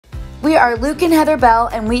We are Luke and Heather Bell,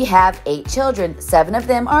 and we have 8 children. 7 of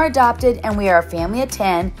them are adopted, and we are a family of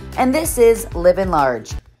 10, and this is Living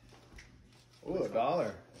Large. Ooh,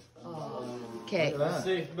 $1. Okay.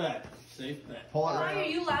 Safe bet. Safe bet. Are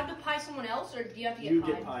you allowed to pie someone else, or do you have to get You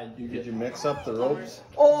pied? get pied. Did you mix up the ropes?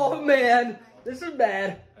 Oh man, this is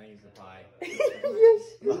bad. I think it's the pie. Yes.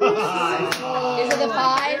 Is it the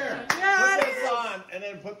pie? Put this on, and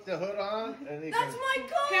then put the hood on, and you That's can... my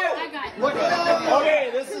coat! I got it. Look at that. Okay,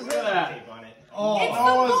 this is good. Oh, It's the his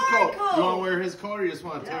bar coat. You want to coat. wear his coat, or you just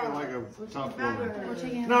want to take it like a tough woman? We're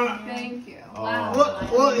taking No, no. Thank you.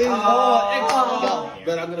 What is... Go.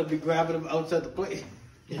 Bet I'm gonna be grabbing him outside the plate.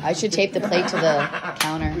 I should tape the plate to the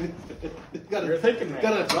counter. You're thinking that.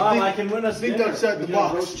 Gotta Rob, I can win us think dinner. outside the We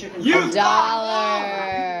got box. roast chicken. $1.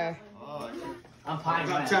 I'm pieing.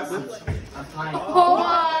 Got trapped lips. I'm pieing. Oh,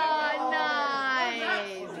 nice. I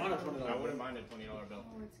wouldn't mind a $20 bill.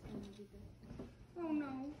 Oh no.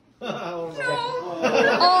 Oh,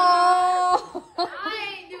 Oh. I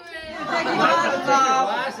ain't doing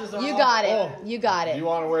it. You got it. You got Do you it.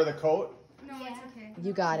 want to wear the coat? No, it's okay.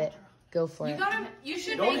 You got it. Go for You it. gotta. You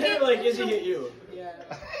should Don't make hit it it like Izzy hit you.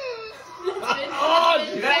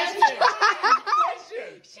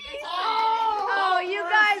 Oh, you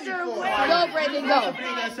guys are way. Go, Brandon, go.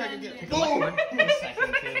 That second get.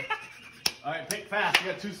 All right, pick fast.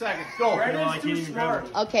 You got 2 seconds. Go. Brandon's too smart.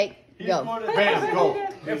 Okay, go. Bam, go.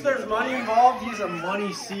 If there's money involved, he's a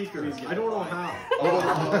money seeker. I don't know how.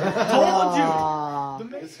 Aw.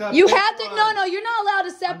 You have to. No, you're not allowed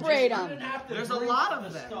to separate them. There's a lot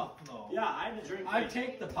of them. Yeah, I had to drink. I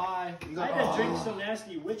take the pie. I had to drink some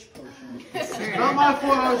nasty witch potion. Not my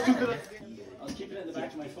fault. I was too good. I was keeping it in the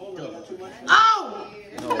back of my phone. I got too much.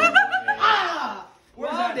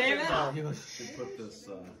 Where's that, David? You should put this...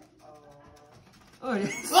 Oh,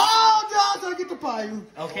 Josh, I get to pie you.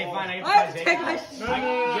 Okay, fine. I I have to get take to my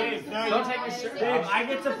pie. Dave, don't take my shirt. Dave, I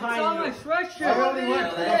get to pie It's on my you. sweatshirt. I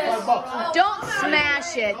got $5. Don't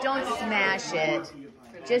smash it. Don't smash it.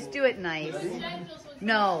 Just do it nice.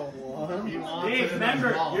 No. Dave, remember,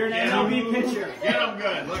 you're an MLB pitcher. Get him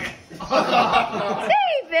good. Look at...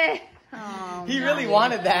 David. Oh, He really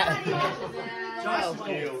wanted that.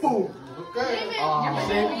 Boom.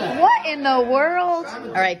 Okay. what in the world?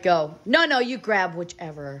 All right, go. No, you grab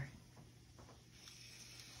whichever.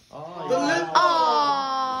 Aww.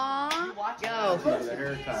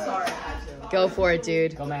 Go for it,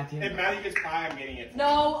 dude. Go, Matthew. If Matthew gets pie, I'm getting it.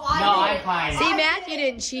 No, I No, did. I'm pieing. See, Matthew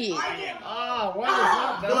didn't cheat. Ah, what is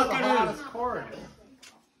that? That's Look the at hottest cord.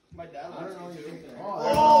 My dad likes it too.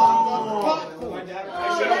 My dad... I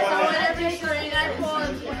should have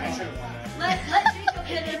won that. Let Jacob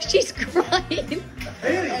hit it. She's crying.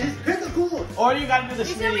 Hey, pick a cool one. Or you gotta do the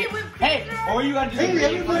said we Schmitty. would Hey, or you gotta do the Hey,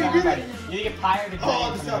 Schmitty. everybody did it. You get pie or the Oh,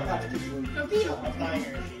 Schmitty. this is not package.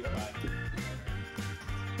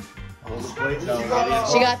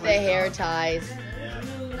 She got the hair ties.